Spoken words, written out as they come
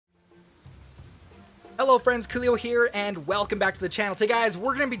Hello friends, Koolio here, and welcome back to the channel. Today guys,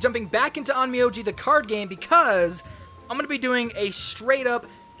 we're going to be jumping back into ONMYOJI, the card game, because I'm going to be doing a straight up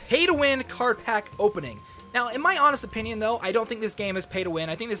pay-to-win card pack opening. Now, in my honest opinion though, I don't think this game is pay-to-win.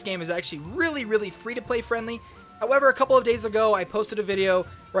 I think this game is actually really free-to-play friendly. However, a couple of days ago, I posted a video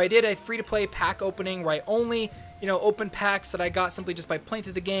where I did a free-to-play pack opening where I only, opened packs that I got simply just by playing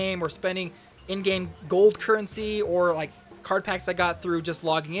through the game or spending in-game gold currency, or like card packs I got through just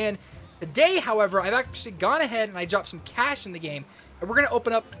logging in. Today, however, I've actually gone ahead and I dropped some cash in the game, and we're going to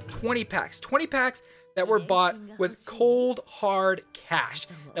open up 20 packs. 20 packs that were bought with cold, hard cash.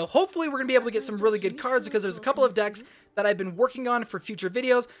 Now, hopefully, we're going to be able to get some really good cards, because there's a couple of decks that I've been working on for future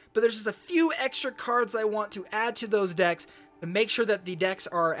videos, but there's just a few extra cards that I want to add to those decks to make sure that the decks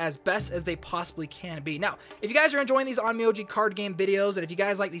are as best as they possibly can be. Now, if you guys are enjoying these ONMYOJI card game videos, and if you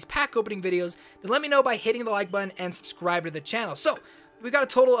guys like these pack opening videos, then let me know by hitting the like button and subscribe to the channel. So, we've got a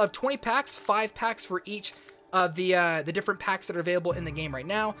total of 20 packs, 5 packs for each of the different packs that are available in the game right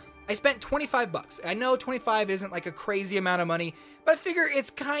now. I spent 25 bucks. I know 25 isn't like a crazy amount of money, but I figure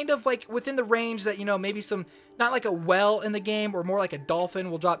it's kind of like within the range that, maybe some, not like a whale in the game, or more like a dolphin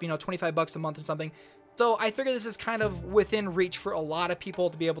will drop, 25 bucks a month or something. So I figure this is kind of within reach for a lot of people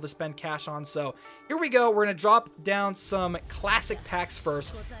to be able to spend cash on. So here we go. We're going to drop down some classic packs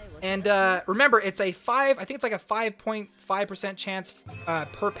first. And remember, it's a I think it's like a 5.5% chance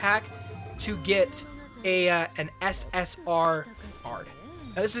per pack to get an SSR card.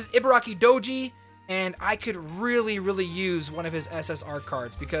 Now this is Ibaraki Doji, and I could really use one of his SSR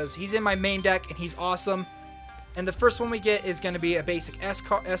cards because he's in my main deck and he's awesome. And the first one we get is going to be a basic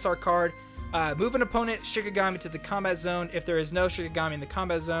SR card. Move an opponent Shikigami to the combat zone if there is no Shikigami in the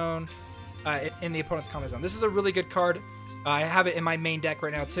combat zone, in the opponent's combat zone. This is a really good card. I have it in my main deck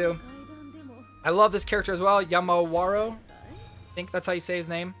right now too. I love this character as well, Yamawaro. I think that's how you say his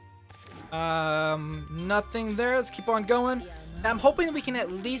name. Nothing there. Let's keep on going. Now, I'm hoping that we can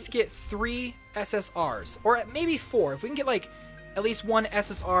at least get 3 SSRs, or maybe 4. If we can get like at least 1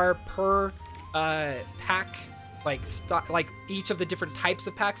 SSR per pack, like each of the different types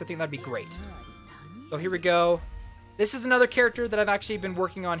of packs, I think that'd be great. So here we go. This is another character that I've actually been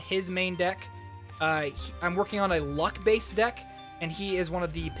working on his main deck. I'm working on a luck-based deck, and he is one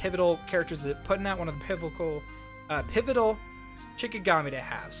of the pivotal characters that put in that, one of the pivotal Shikigami to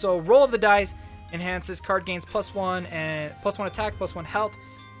have. So roll of the dice enhances card gains +1 and +1 attack, +1 health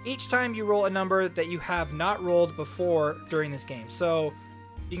each time you roll a number that you have not rolled before during this game. So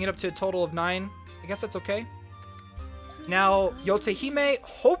you can get up to a total of 9. I guess that's okay. Now, Yotehime,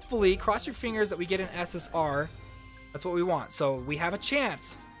 hopefully, cross your fingers that we get an SSR. That's what we want. So we have a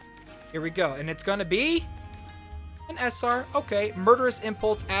chance. Here we go. And it's going to be an SR. Okay. Murderous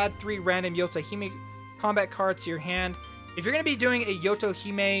Impulse. Add 3 random Yotehime combat cards to your hand. If you're going to be doing a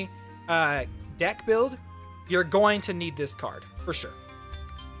Yotehime deck build, you're going to need this card for sure.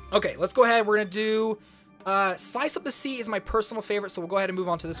 Okay, let's go ahead. We're going to do Slice Up the Sea is my personal favorite, so we'll go ahead and move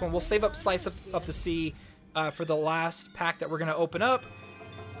on to this one. We'll save up Slice Up the Sea for the last pack that we're going to open up.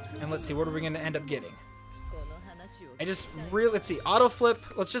 And let's see, what are we going to end up getting? Let's see, auto flip.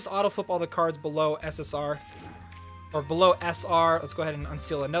 Let's just auto flip all the cards below SSR, or below SR. Let's go ahead and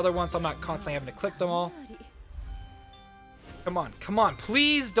unseal another one so I'm not constantly having to click them all. Come on,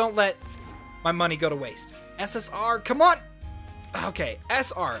 please don't let my money go to waste. SSR, come on. Okay,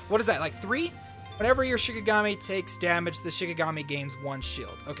 SR, what is that, like 3? Whenever your Shikigami takes damage, the Shikigami gains 1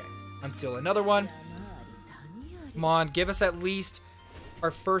 shield. Okay, unseal another one. Come on, give us at least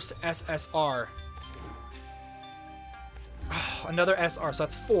our first SSR. Oh, another SR, so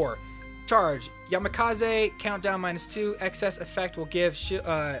that's 4. Charge. Yamakaze, countdown -2. Excess effect will give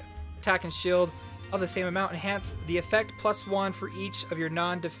attack and shield of the same amount. Enhance the effect +1 for each of your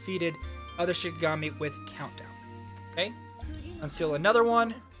non-defeated other Shikigami with countdown. Okay. Unseal another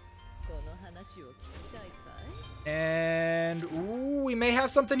one. And ooh, we may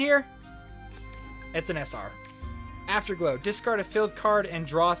have something here. It's an SR. Afterglow. Discard a filled card and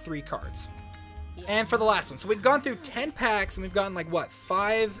draw 3 cards. And for the last one, so we've gone through 10 packs and we've gotten like what,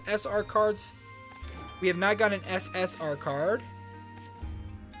 5 SR cards? We have not gotten an SSR card.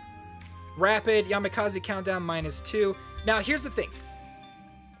 Rapid Yamakaze countdown -2. Now here's the thing.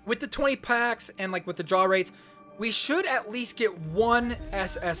 With the 20 packs and like with the draw rates, we should at least get 1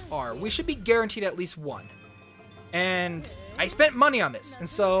 SSR. We should be guaranteed at least 1. And I spent money on this, and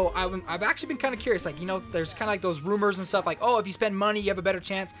so I've actually been kind of curious. Like, there's kind of like those rumors and stuff like, oh, if you spend money, you have a better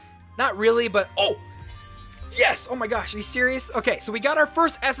chance. Not really, but oh, yes! Oh my gosh, are you serious? Okay, so we got our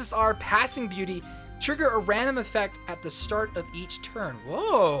first SSR, Passing Beauty. Trigger a random effect at the start of each turn.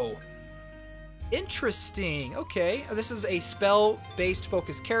 Whoa! Interesting. Okay, this is a spell-based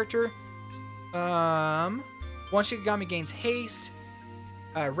focused character. One Shikigami gains haste.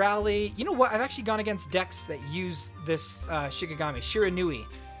 Rally. You know what? I've actually gone against decks that use this Shikigami. Shiranui.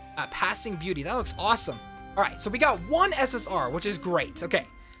 Passing Beauty. That looks awesome. Alright, so we got one SSR, which is great. Okay.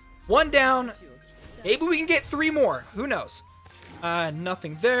 One down. Maybe we can get 3 more. Who knows?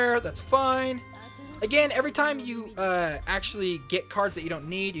 Nothing there. That's fine. Again, every time you actually get cards that you don't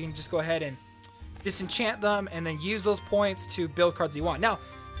need, you can just go ahead and disenchant them and then use those points to build cards you want. Now,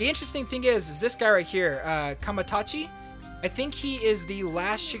 the interesting thing is this guy right here, Kamatachi. I think he is the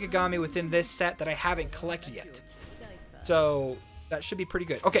last Shikigami within this set that I haven't collected yet. So, that should be pretty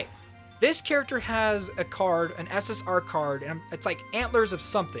good. Okay, this character has a card, an SSR card, and it's like Antlers of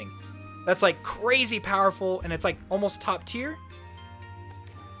something. That's like crazy powerful, and it's like almost top tier.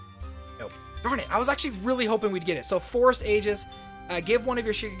 Nope. Darn it, I was actually really hoping we'd get it. So, Forest Aegis, give one of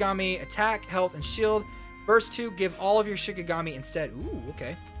your Shikigami attack, health, and shield. Burst 2, give all of your Shikigami instead. Ooh,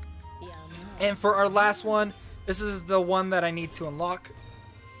 okay. And for our last one, this is the one that I need to unlock.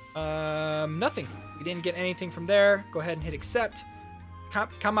 Nothing. We didn't get anything from there. Go ahead and hit accept.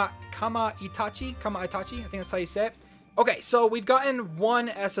 Kama Itachi? I think that's how you say it. Okay, so we've gotten one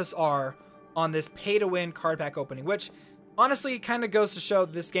SSR on this pay-to-win card pack opening, which honestly kind of goes to show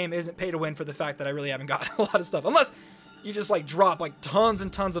this game isn't pay-to-win for the fact that I really haven't gotten a lot of stuff. Unless you just like drop like tons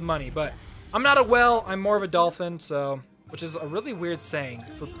and tons of money. But I'm not a whale, I'm more of a dolphin, so... Which is a really weird saying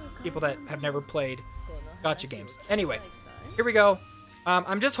for people that have never played gacha games. Anyway, here we go.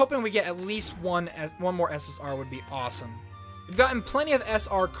 I'm just hoping we get at least one more SSR would be awesome. We've gotten plenty of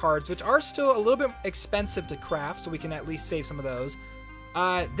SR cards, which are still a little bit expensive to craft, so we can at least save some of those.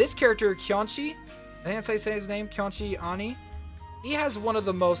 This character, Kyonchi, I think that's how you say his name, Kyonchi Ani. He has one of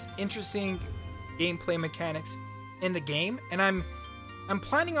the most interesting gameplay mechanics in the game, and I'm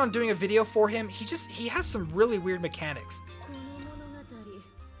planning on doing a video for him. He has some really weird mechanics.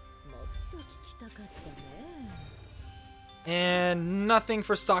 And nothing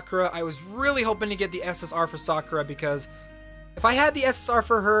for Sakura. I was really hoping to get the SSR for Sakura because if I had the SSR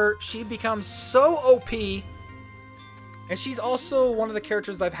for her, she becomes so OP. And she's also one of the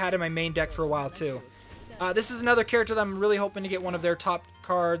characters I've had in my main deck for a while too. This is another character that I'm really hoping to get one of their top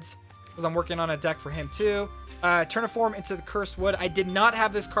cards because I'm working on a deck for him too. Turniform into the Cursed Wood. I did not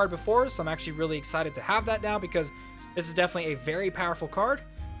have this card before, so I'm actually really excited to have that now because this is definitely a very powerful card.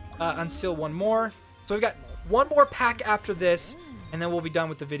 Unseal one more. So we've got one more pack after this, and then we'll be done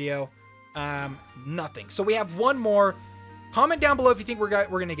with the video. Nothing. So we have one more. Comment down below if you think we're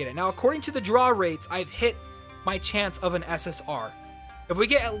going to get it. Now, according to the draw rates, I've hit my chance of an SSR. If we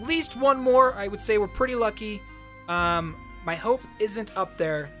get at least one more, I would say we're pretty lucky. My hope isn't up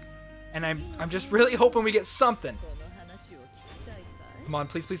there, and I'm just really hoping we get something. Come on,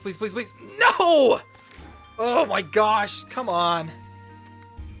 please, please, please, please, please. No! Oh my gosh, come on.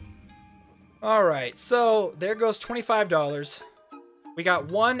 Alright, so there goes $25. We got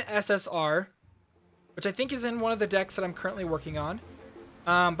one SSR, which I think is in one of the decks that I'm currently working on.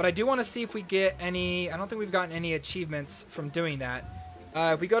 But I do want to see if we get any... I don't think we've gotten any achievements from doing that.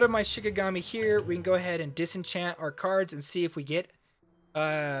 If we go to my Shikigami here, we can go ahead and disenchant our cards and see if we get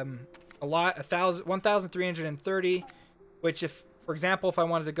a lot, 1,330, which if, for example, if I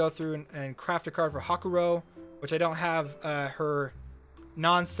wanted to go through and craft a card for Hakuro, which I don't have her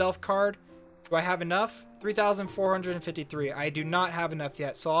non-self card, do I have enough? 3,453. I do not have enough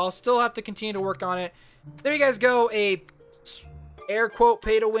yet, so I'll still have to continue to work on it. There you guys go, a air quote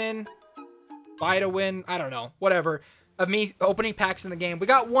pay to win, buy to win, I don't know, whatever, of me opening packs in the game. We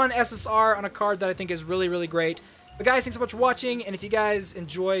got one SSR on a card that I think is really, really great. But guys, thanks so much for watching, and if you guys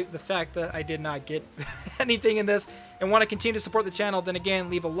enjoy the fact that I did not get anything in this and want to continue to support the channel, then again,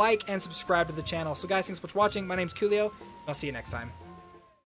 leave a like and subscribe to the channel. So guys, thanks so much for watching. My name's Koolio, and I'll see you next time.